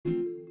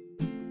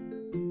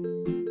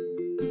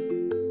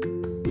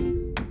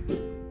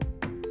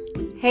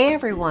Hey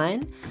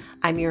everyone,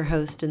 I'm your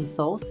host and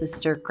soul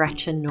sister,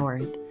 Gretchen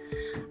North.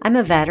 I'm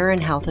a veteran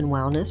health and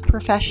wellness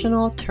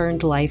professional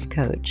turned life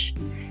coach.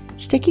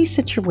 Sticky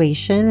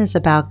Situation is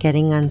about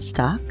getting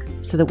unstuck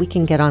so that we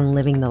can get on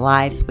living the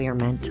lives we are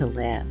meant to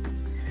live.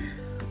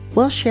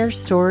 We'll share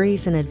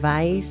stories and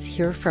advice,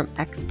 hear from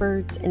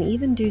experts, and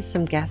even do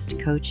some guest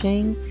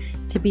coaching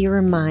to be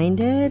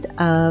reminded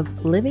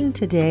of living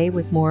today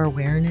with more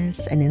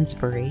awareness and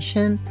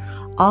inspiration,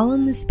 all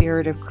in the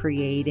spirit of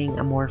creating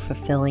a more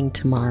fulfilling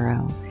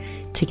tomorrow.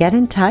 To get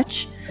in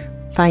touch,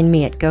 find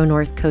me at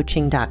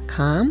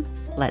gonorthcoaching.com.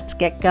 Let's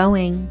get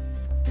going.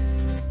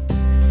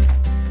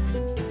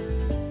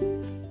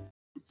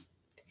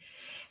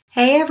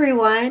 Hey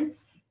everyone,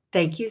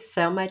 thank you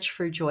so much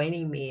for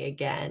joining me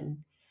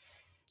again.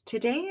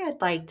 Today,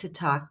 I'd like to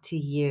talk to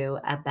you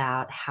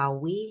about how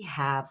we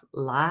have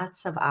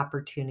lots of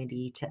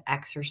opportunity to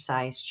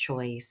exercise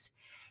choice,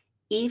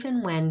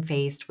 even when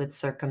faced with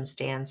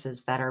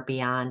circumstances that are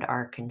beyond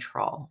our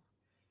control.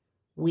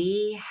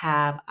 We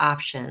have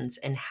options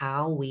in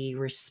how we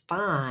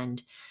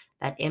respond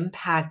that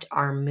impact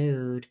our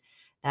mood,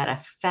 that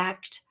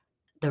affect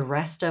the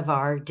rest of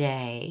our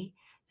day,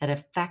 that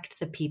affect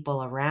the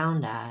people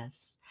around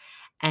us,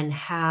 and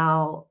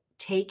how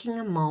taking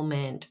a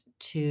moment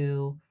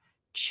to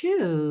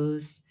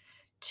choose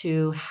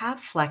to have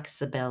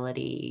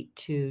flexibility,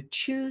 to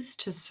choose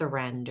to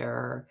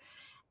surrender,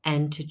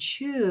 and to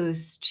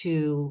choose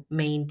to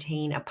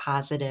maintain a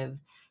positive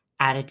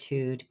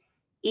attitude,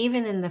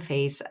 even in the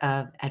face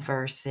of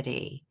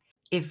adversity.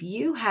 If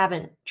you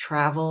haven't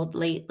traveled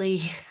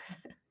lately,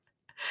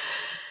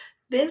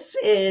 this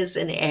is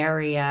an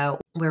area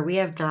where we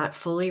have not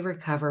fully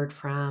recovered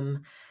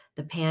from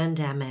the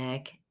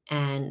pandemic,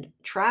 and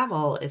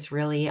travel is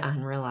really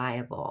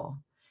unreliable.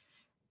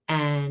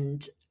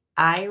 And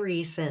I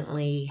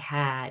recently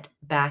had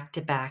back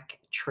to back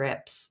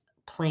trips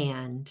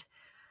planned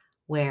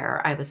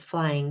where I was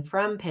flying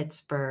from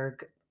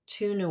Pittsburgh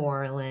to New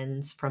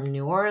Orleans, from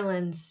New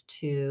Orleans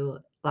to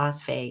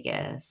Las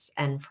Vegas,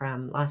 and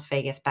from Las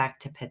Vegas back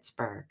to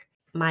Pittsburgh.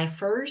 My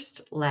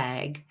first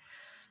leg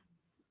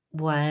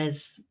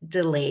was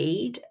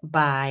delayed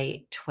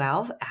by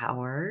 12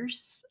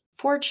 hours.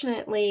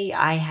 Fortunately,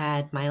 I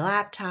had my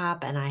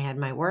laptop and I had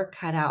my work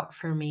cut out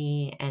for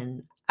me,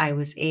 and I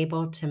was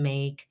able to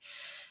make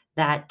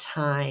that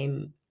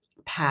time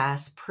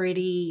pass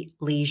pretty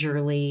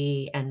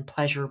leisurely and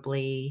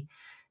pleasurably,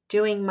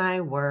 doing my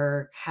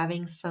work,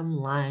 having some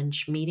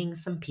lunch, meeting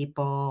some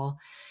people.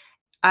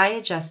 I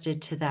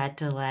adjusted to that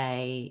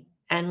delay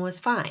and was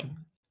fine.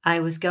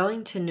 I was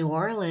going to New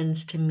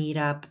Orleans to meet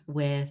up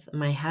with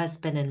my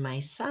husband and my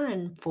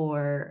son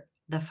for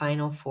the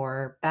Final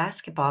Four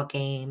basketball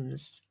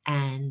games,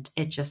 and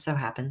it just so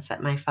happens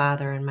that my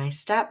father and my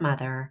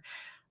stepmother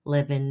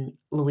live in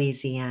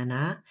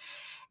Louisiana,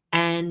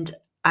 and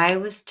I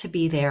was to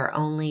be there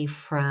only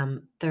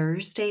from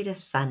Thursday to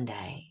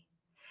Sunday.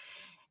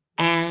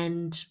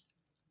 And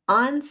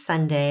on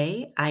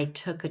Sunday, I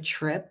took a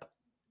trip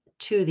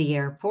to the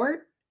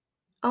airport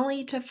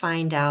only to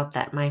find out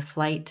that my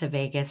flight to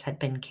Vegas had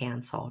been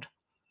canceled.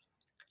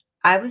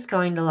 I was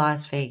going to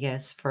Las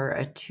Vegas for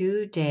a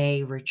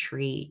 2-day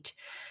retreat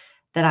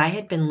that I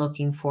had been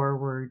looking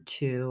forward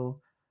to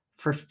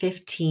for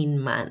 15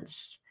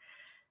 months.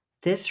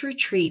 This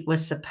retreat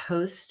was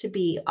supposed to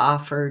be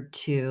offered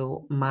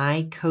to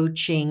my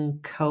coaching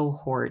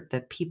cohort,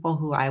 the people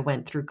who I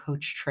went through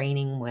coach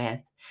training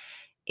with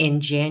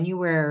in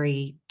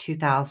January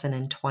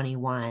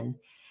 2021,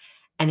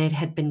 and it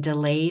had been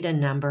delayed a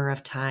number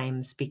of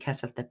times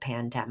because of the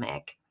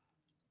pandemic.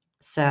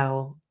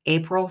 So,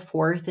 April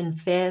 4th and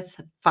 5th,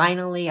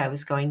 finally, I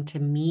was going to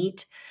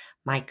meet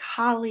my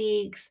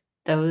colleagues,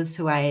 those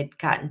who I had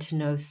gotten to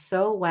know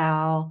so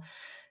well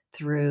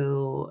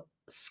through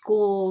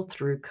school,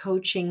 through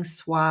coaching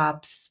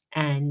swaps,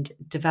 and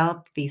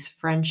developed these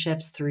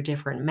friendships through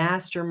different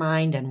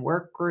mastermind and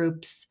work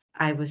groups.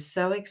 I was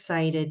so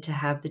excited to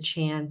have the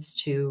chance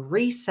to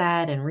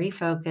reset and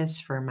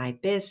refocus for my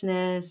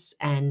business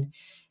and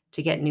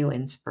to get new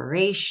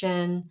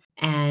inspiration.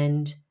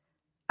 And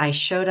I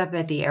showed up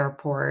at the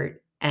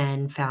airport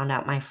and found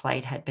out my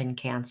flight had been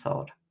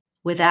canceled.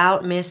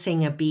 Without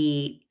missing a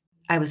beat,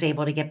 I was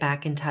able to get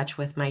back in touch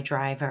with my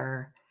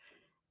driver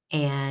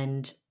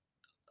and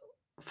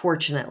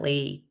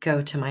fortunately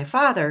go to my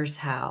father's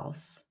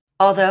house.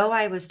 Although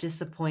I was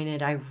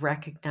disappointed, I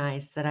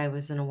recognized that I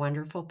was in a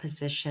wonderful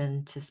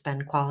position to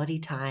spend quality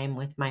time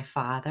with my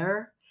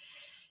father,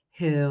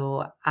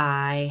 who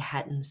I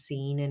hadn't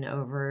seen in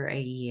over a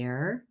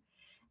year,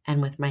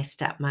 and with my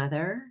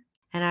stepmother.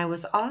 And I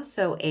was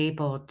also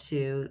able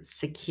to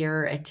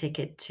secure a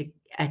ticket to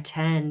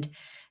attend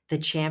the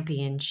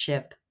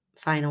championship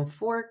Final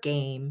Four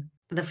game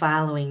the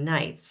following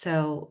night.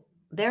 So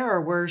there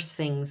are worse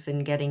things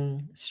than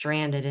getting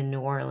stranded in New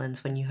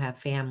Orleans when you have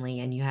family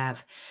and you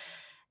have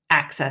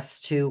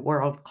access to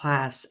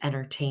world-class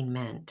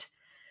entertainment.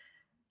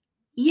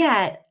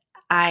 Yet,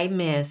 I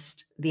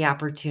missed the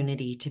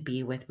opportunity to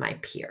be with my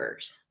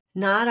peers.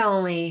 Not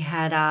only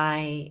had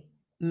I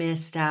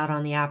missed out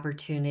on the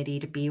opportunity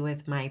to be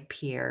with my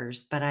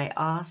peers, but I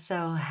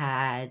also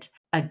had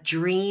a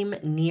dream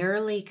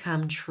nearly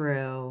come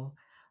true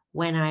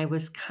when I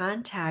was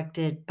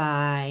contacted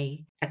by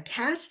a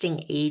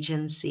casting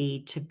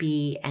agency to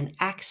be an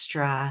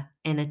extra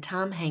in a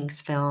Tom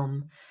Hanks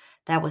film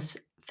that was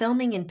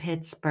filming in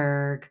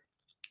Pittsburgh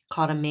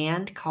called A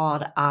Man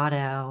Called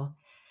Otto.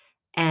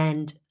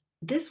 And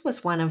this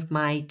was one of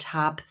my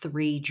top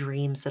 3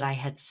 dreams that I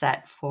had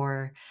set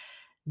for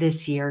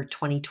this year,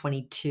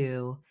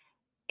 2022,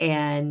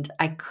 and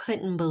I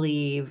couldn't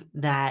believe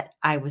that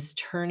I was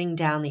turning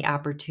down the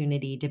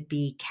opportunity to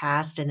be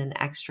cast in an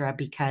extra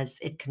because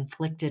it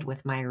conflicted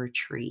with my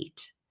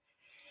retreat.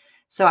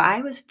 So I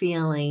was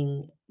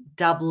feeling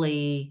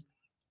doubly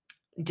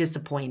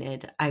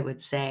disappointed, I would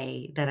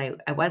say, that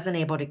I wasn't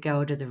able to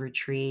go to the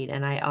retreat,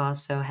 and I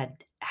also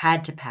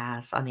had to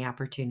pass on the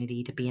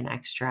opportunity to be an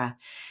extra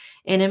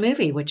in a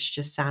movie, which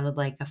just sounded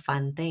like a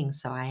fun thing.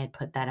 So I had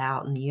put that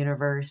out in the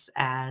universe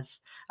as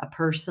a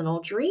personal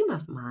dream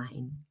of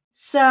mine.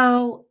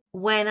 So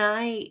when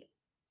I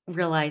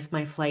realized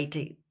my flight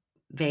to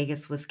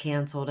Vegas was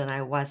canceled and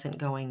I wasn't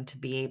going to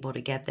be able to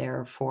get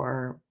there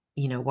for,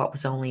 what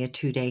was only a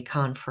 2-day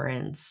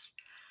conference,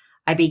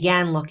 I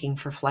began looking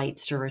for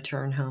flights to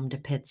return home to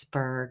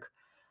Pittsburgh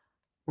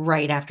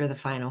right after the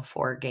Final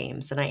Four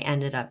games. And I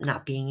ended up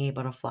not being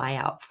able to fly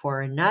out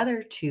for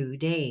another 2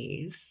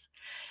 days.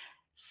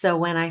 So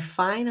when I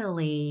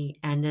finally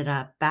ended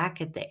up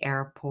back at the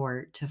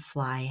airport to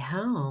fly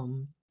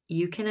home,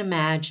 you can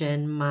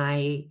imagine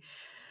my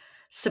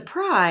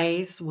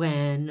surprise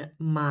when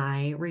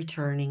my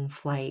returning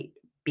flight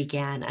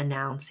began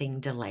announcing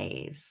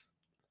delays.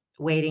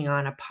 Waiting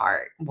on a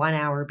part. 1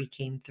 hour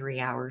became 3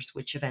 hours,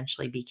 which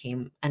eventually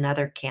became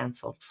another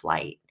canceled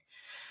flight.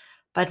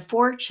 But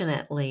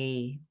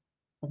fortunately,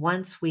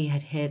 once we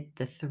had hit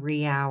the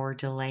 3-hour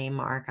delay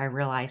mark, I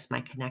realized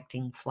my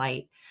connecting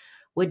flight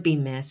would be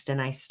missed,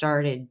 and I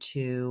started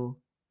to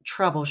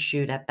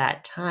troubleshoot at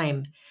that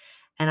time,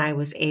 and I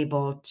was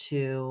able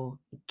to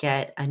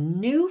get a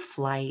new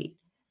flight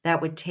that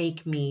would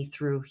take me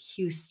through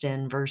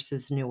Houston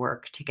versus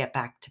Newark to get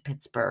back to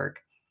Pittsburgh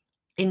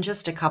in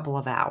just a couple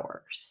of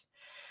hours.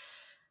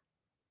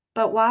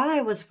 But while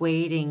I was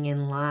waiting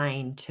in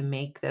line to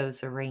make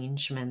those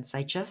arrangements,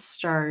 I just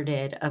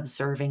started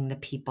observing the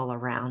people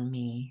around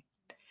me.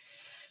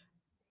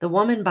 The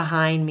woman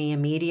behind me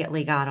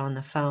immediately got on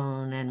the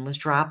phone and was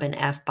dropping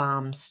F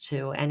bombs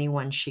to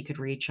anyone she could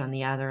reach on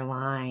the other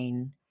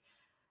line.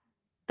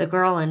 The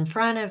girl in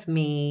front of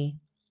me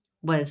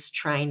was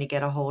trying to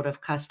get a hold of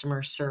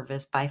customer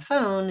service by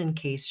phone in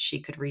case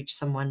she could reach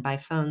someone by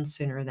phone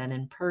sooner than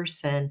in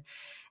person,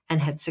 and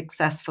had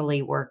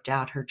successfully worked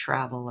out her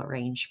travel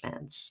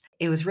arrangements.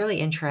 It was really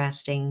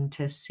interesting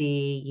to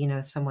see,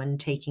 someone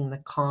taking the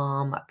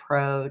calm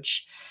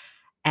approach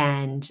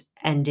and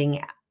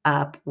ending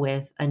up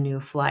with a new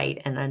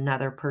flight, and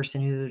another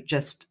person who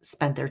just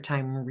spent their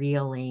time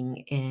reeling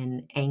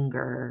in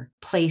anger,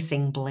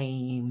 placing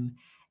blame,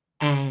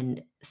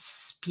 and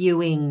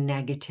spewing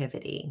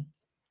negativity.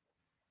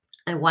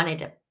 I wanted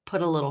to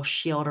put a little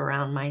shield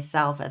around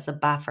myself as a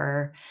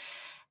buffer,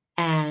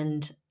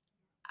 and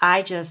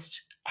I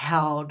just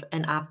held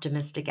an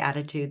optimistic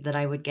attitude that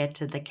I would get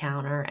to the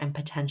counter and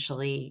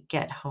potentially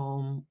get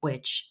home,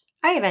 which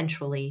I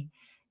eventually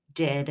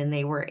did, and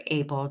they were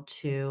able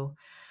to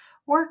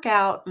work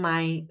out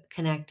my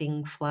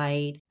connecting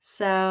flight.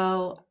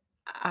 So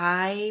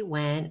I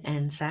went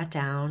and sat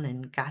down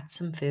and got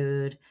some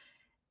food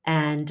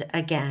and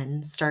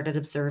again started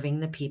observing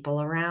the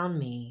people around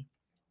me.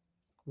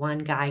 One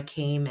guy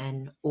came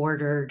and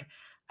ordered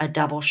a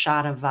double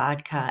shot of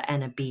vodka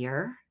and a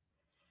beer.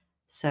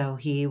 So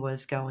he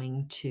was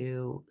going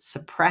to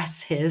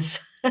suppress his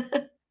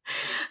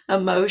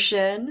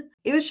emotion.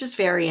 It was just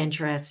very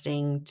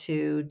interesting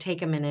to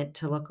take a minute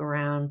to look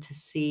around to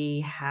see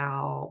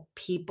how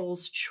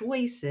people's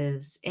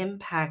choices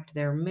impact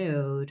their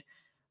mood,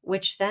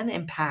 which then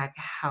impact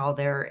how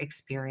they're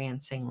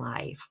experiencing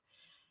life,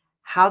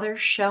 how they're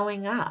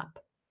showing up,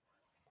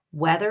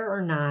 whether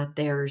or not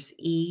there's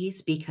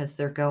ease because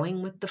they're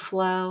going with the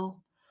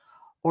flow,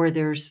 or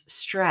there's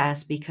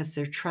stress because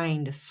they're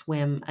trying to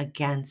swim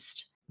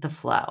against the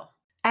flow.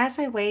 As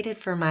I waited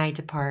for my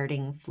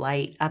departing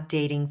flight,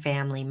 updating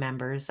family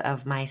members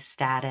of my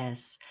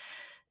status,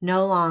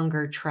 no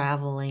longer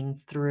traveling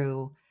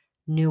through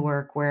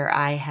Newark where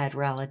I had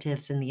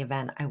relatives in the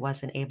event I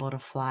wasn't able to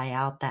fly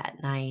out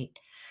that night,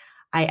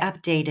 I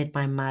updated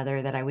my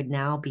mother that I would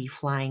now be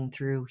flying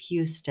through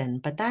Houston,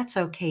 but that's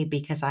okay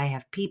because I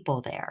have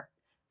people there.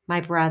 My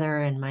brother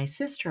and my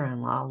sister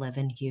in law live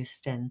in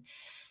Houston.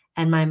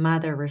 And my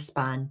mother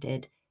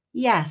responded,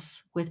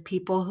 "Yes, with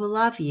people who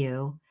love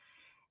you."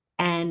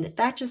 And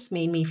that just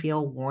made me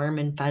feel warm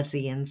and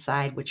fuzzy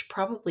inside, which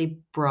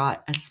probably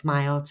brought a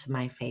smile to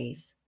my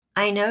face.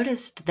 I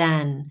noticed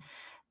then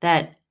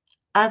that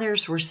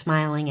others were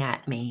smiling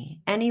at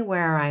me.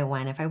 Anywhere I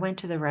went, if I went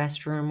to the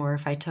restroom or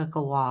if I took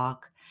a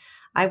walk,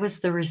 I was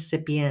the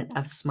recipient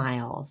of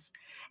smiles.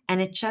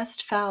 And it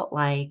just felt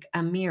like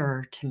a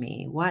mirror to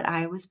me. What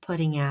I was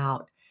putting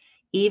out,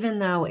 even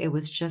though it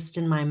was just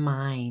in my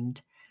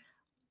mind,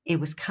 it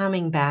was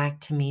coming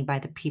back to me by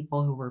the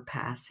people who were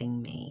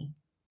passing me.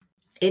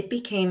 It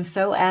became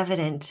so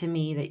evident to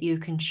me that you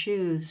can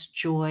choose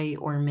joy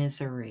or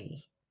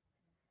misery.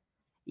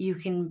 You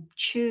can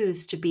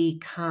choose to be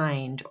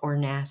kind or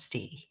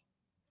nasty.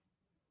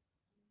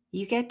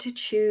 You get to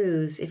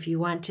choose if you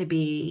want to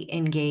be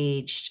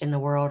engaged in the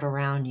world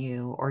around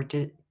you or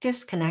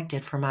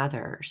disconnected from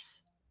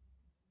others.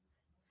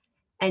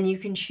 And you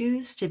can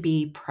choose to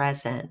be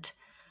present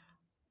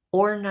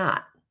or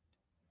not.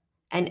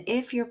 And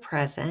if you're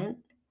present,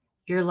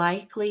 you're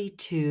likely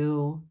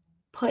to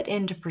put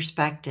into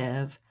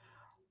perspective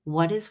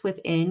what is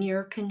within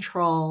your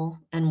control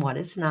and what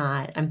is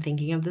not. I'm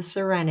thinking of the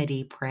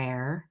serenity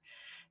prayer.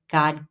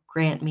 God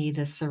grant me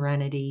the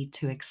serenity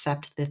to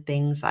accept the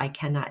things I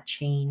cannot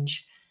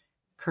change,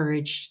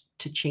 courage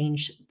to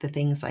change the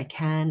things I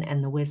can,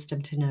 and the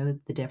wisdom to know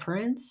the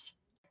difference.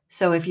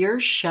 So if you're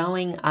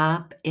showing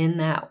up in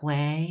that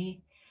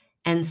way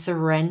and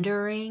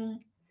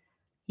surrendering,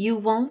 you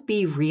won't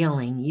be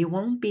reeling, you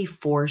won't be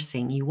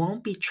forcing, you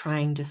won't be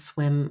trying to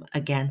swim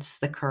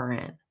against the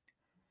current.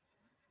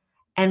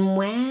 And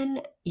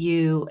when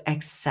you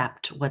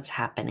accept what's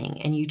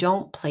happening and you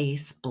don't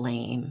place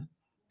blame,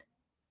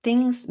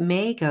 things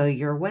may go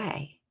your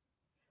way.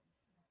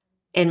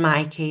 In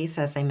my case,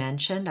 as I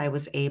mentioned, I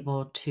was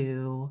able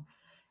to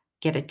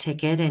get a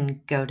ticket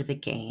and go to the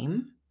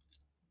game.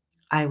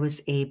 I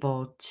was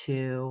able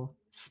to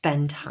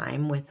spend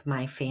time with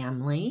my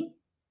family.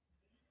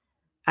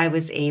 I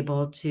was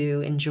able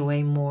to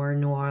enjoy more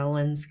New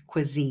Orleans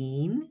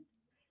cuisine.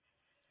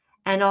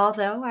 And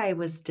although I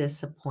was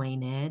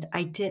disappointed,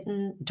 I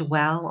didn't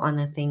dwell on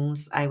the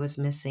things I was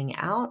missing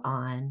out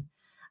on.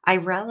 I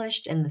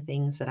relished in the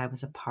things that I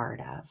was a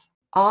part of.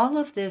 All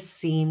of this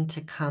seemed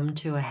to come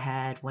to a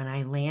head when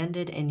I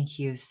landed in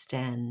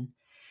Houston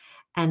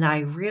and I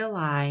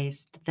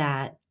realized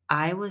that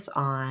I was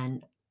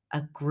on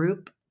a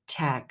group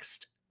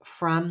text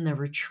from the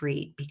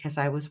retreat because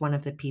I was one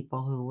of the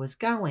people who was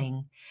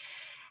going.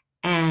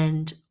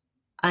 And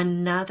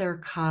another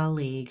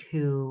colleague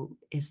who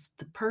is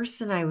the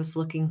person I was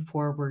looking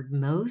forward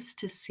most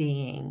to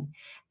seeing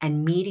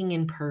and meeting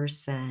in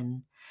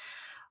person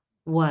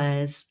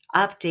was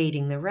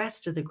updating the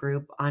rest of the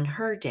group on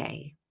her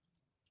day.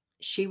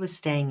 She was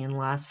staying in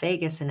Las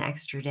Vegas an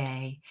extra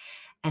day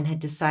and had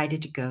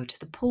decided to go to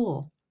the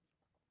pool.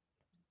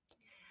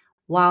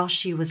 While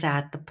she was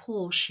at the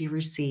pool, she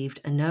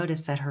received a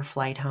notice that her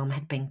flight home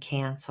had been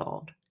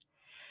canceled.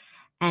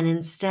 And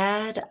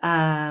instead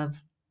of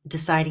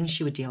deciding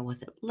she would deal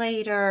with it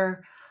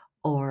later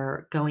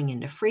or going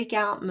into freak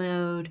out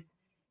mode,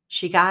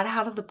 she got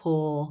out of the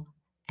pool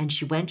and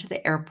she went to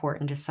the airport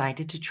and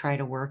decided to try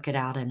to work it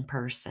out in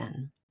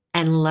person.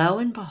 And lo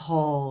and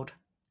behold,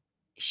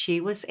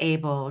 she was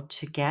able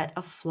to get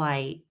a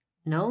flight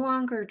no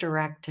longer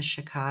direct to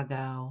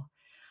Chicago,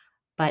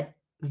 but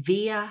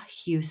via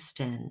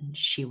Houston,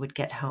 she would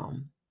get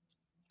home.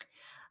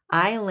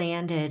 I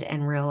landed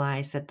and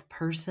realized that the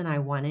person I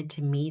wanted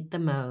to meet the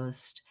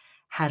most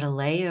had a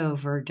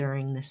layover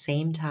during the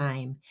same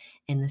time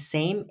in the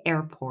same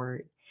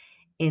airport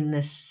in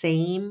the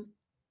same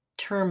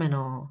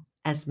terminal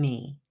as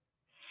me.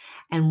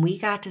 And we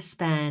got to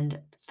spend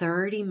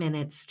 30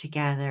 minutes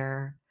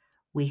together.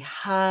 We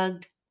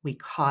hugged, we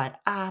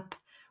caught up,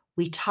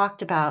 we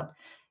talked about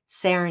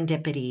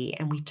serendipity,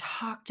 and we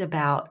talked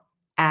about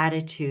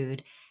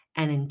attitude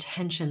and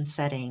intention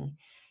setting.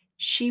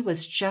 She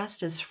was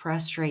just as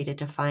frustrated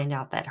to find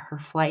out that her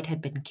flight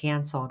had been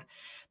canceled,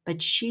 but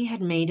she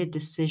had made a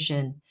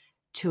decision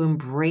to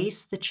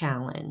embrace the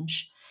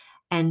challenge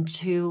and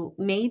to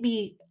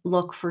maybe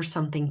look for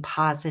something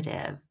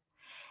positive.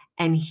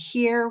 And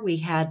here we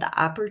had the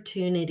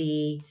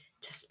opportunity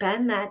to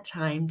spend that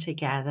time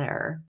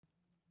together.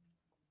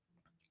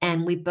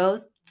 And we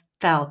both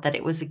felt that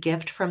it was a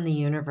gift from the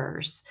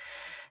universe,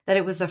 that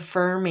it was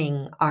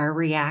affirming our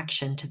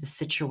reaction to the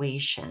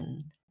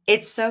situation.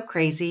 It's so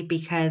crazy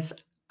because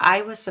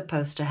I was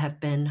supposed to have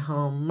been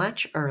home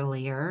much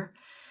earlier.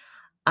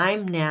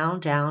 I'm now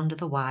down to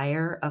the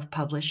wire of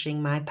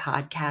publishing my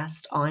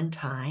podcast on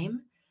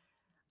time.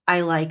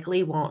 I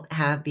likely won't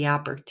have the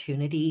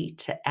opportunity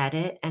to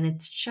edit, and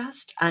it's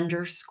just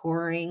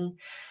underscoring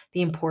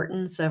the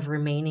importance of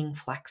remaining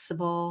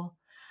flexible,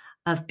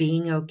 of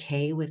being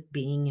okay with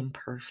being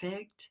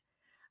imperfect,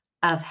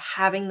 of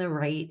having the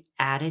right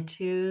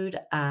attitude,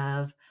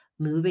 of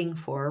moving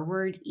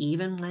forward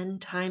even when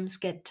times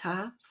get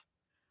tough,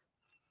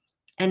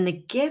 and the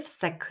gifts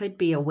that could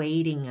be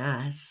awaiting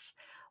us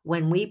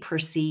when we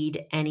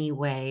proceed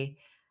anyway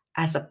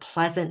as a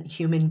pleasant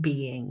human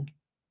being.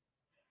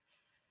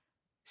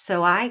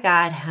 So I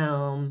got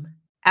home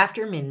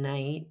after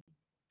midnight.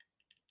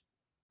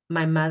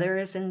 My mother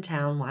is in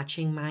town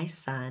watching my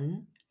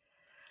son.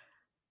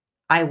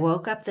 I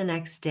woke up the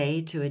next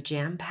day to a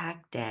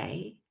jam-packed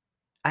day.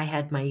 I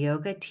had my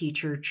yoga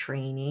teacher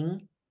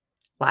training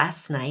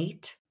last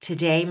night.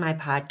 Today, my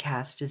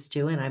podcast is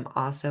due, and I'm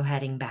also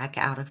heading back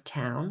out of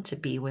town to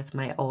be with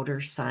my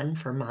older son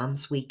for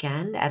Mom's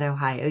Weekend at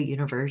Ohio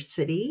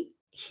University.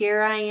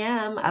 Here I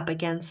am up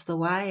against the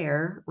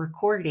wire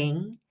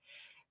recording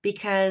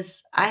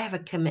because I have a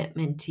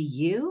commitment to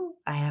you,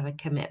 I have a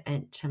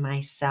commitment to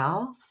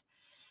myself,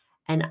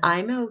 and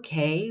I'm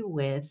okay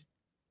with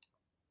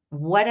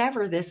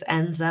whatever this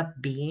ends up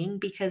being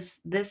because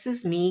this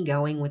is me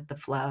going with the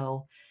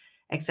flow,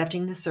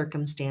 accepting the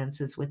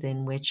circumstances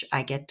within which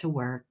I get to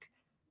work,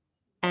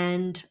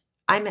 and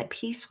I'm at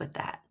peace with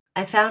that.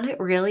 I found it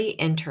really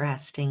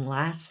interesting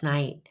last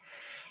night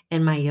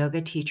in my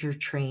yoga teacher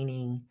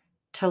training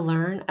to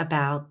learn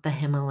about the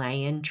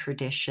Himalayan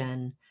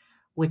tradition,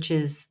 which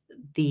is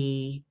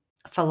the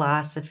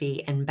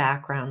philosophy and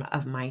background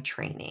of my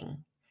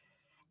training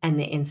and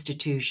the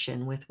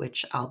institution with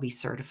which I'll be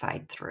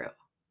certified through.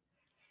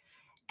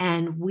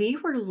 And we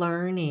were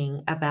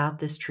learning about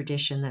this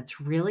tradition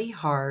that's really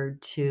hard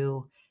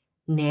to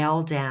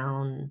nail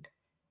down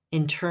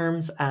in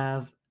terms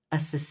of a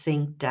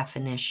succinct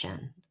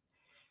definition.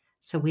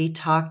 So we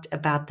talked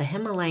about the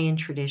Himalayan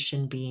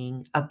tradition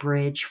being a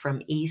bridge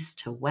from east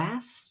to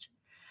west,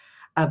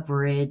 a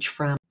bridge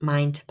from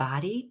mind to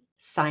body,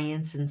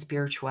 science and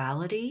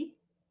spirituality.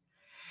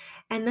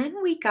 And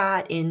then we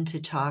got into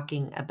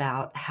talking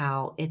about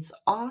how it's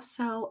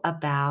also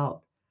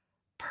about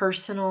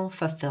personal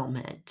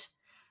fulfillment,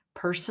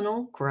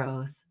 personal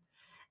growth,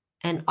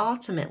 and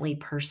ultimately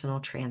personal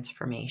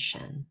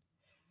transformation.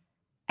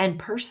 And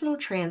personal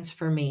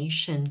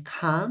transformation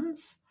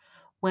comes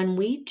when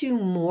we do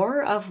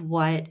more of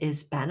what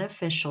is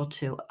beneficial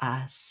to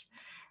us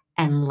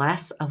and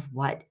less of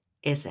what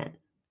isn't.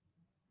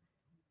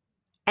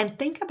 And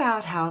think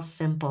about how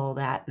simple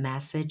that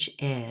message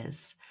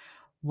is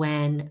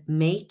when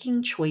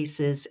making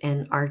choices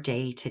in our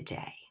day to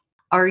day.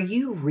 Are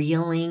you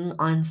reeling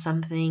on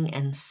something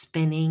and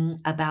spinning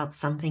about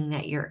something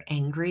that you're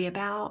angry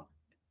about?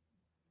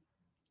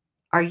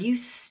 Are you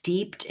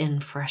steeped in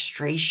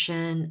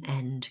frustration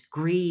and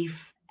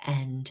grief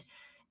and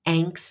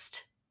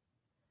angst?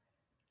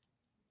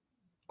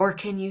 Or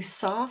can you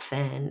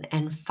soften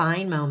and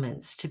find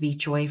moments to be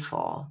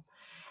joyful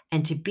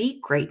and to be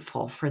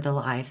grateful for the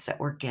lives that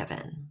we're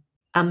given?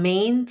 A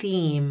main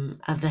theme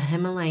of the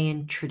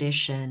Himalayan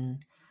tradition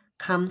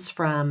comes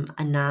from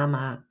a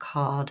nama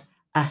called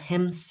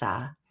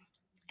ahimsa,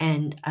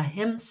 and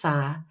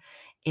ahimsa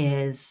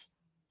is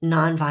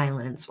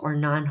nonviolence or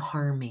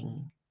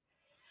non-harming.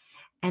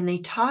 And they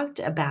talked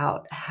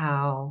about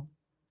how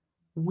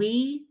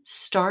we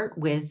start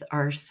with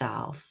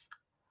ourselves.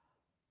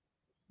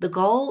 The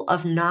goal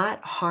of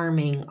not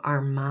harming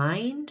our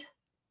mind,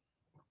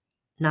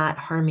 not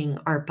harming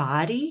our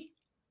body,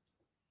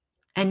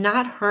 and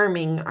not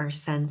harming our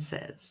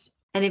senses.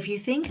 And if you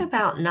think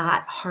about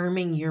not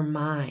harming your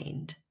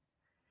mind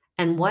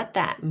and what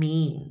that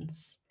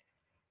means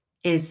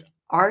is,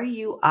 are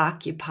you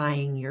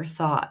occupying your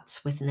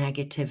thoughts with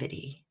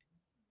negativity?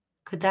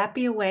 Could that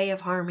be a way of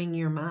harming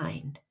your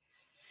mind?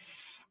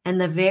 And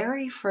the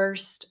very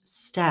first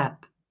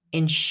step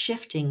in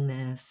shifting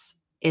this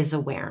is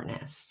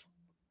awareness.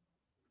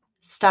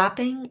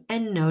 Stopping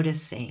and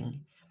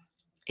noticing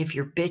if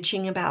you're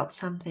bitching about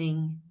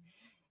something,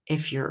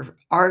 if you're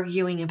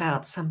arguing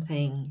about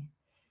something,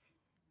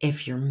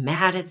 if you're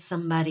mad at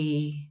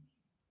somebody,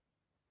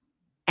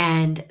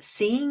 and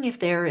seeing if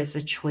there is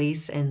a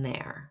choice in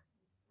there.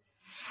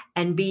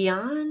 And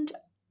beyond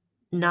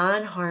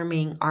non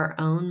harming our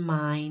own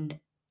mind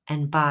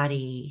and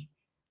body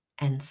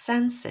and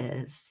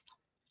senses,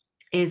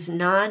 is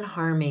non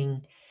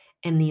harming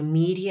in the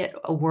immediate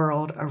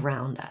world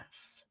around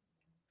us,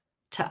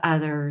 to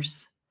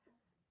others,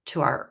 to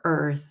our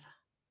earth,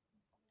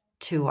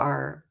 to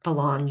our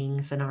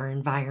belongings and our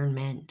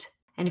environment.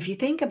 And if you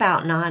think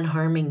about non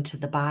harming to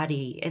the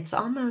body, it's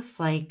almost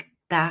like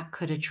that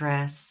could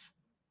address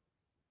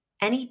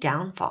any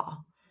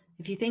downfall.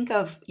 If you think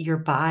of your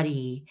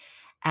body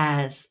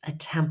as a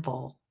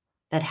temple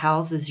that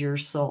houses your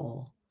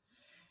soul,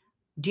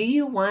 do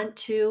you want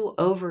to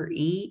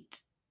overeat,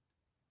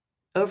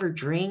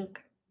 overdrink,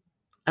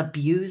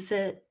 abuse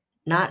it,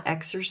 not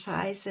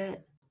exercise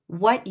it?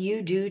 What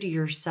you do to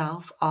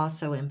yourself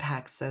also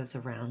impacts those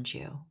around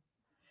you.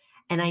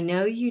 And I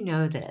know you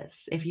know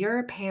this. If you're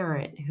a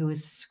parent who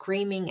is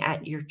screaming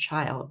at your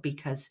child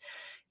because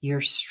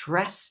you're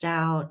stressed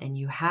out and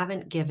you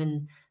haven't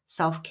given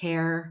self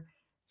care,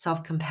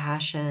 self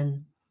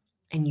compassion,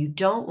 and you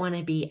don't want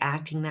to be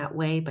acting that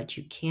way, but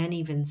you can't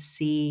even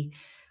see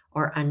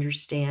or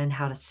understand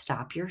how to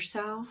stop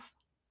yourself,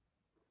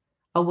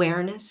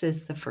 awareness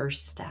is the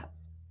first step.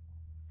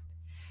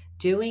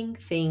 Doing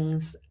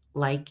things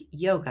like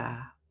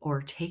yoga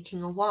or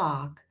taking a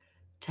walk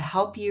to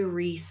help you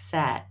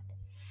reset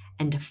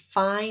and to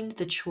find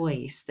the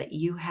choice that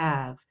you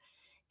have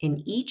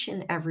in each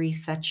and every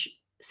such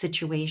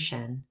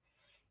situation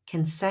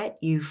can set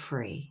you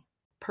free.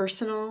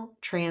 Personal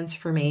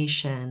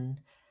transformation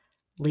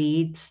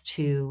leads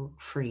to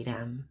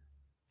freedom,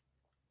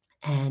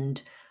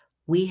 and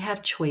we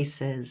have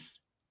choices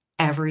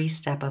every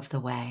step of the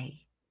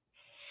way.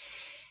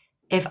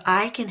 If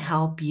I can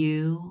help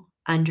you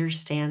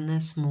understand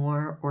this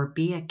more or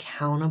be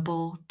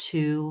accountable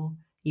to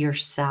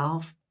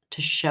yourself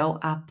to show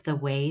up the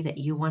way that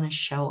you want to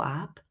show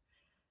up,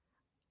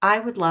 I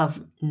would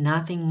love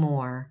nothing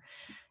more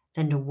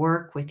than to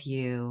work with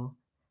you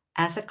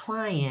as a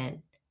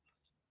client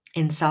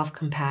in self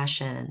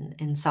compassion,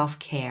 in self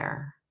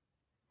care,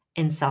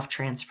 in self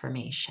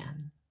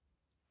transformation.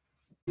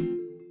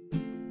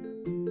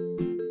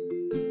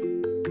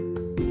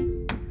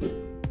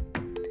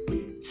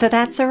 So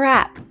that's a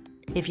wrap.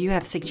 If you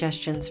have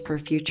suggestions for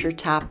future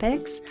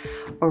topics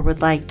or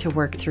would like to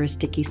work through a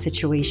sticky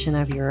situation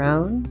of your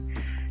own,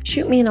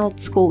 shoot me an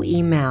old school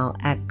email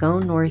at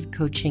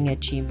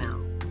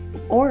gonorthcoaching@gmail.com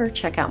or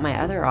check out my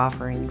other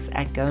offerings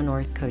at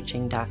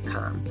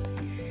gonorthcoaching.com.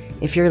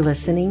 If you're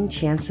listening,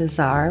 chances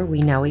are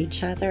we know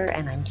each other,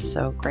 and I'm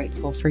so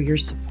grateful for your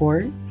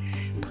support.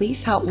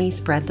 Please help me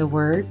spread the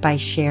word by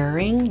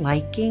sharing,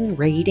 liking,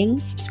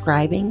 rating,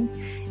 subscribing.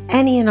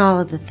 Any and all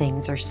of the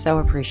things are so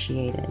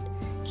appreciated.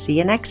 See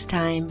you next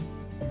time.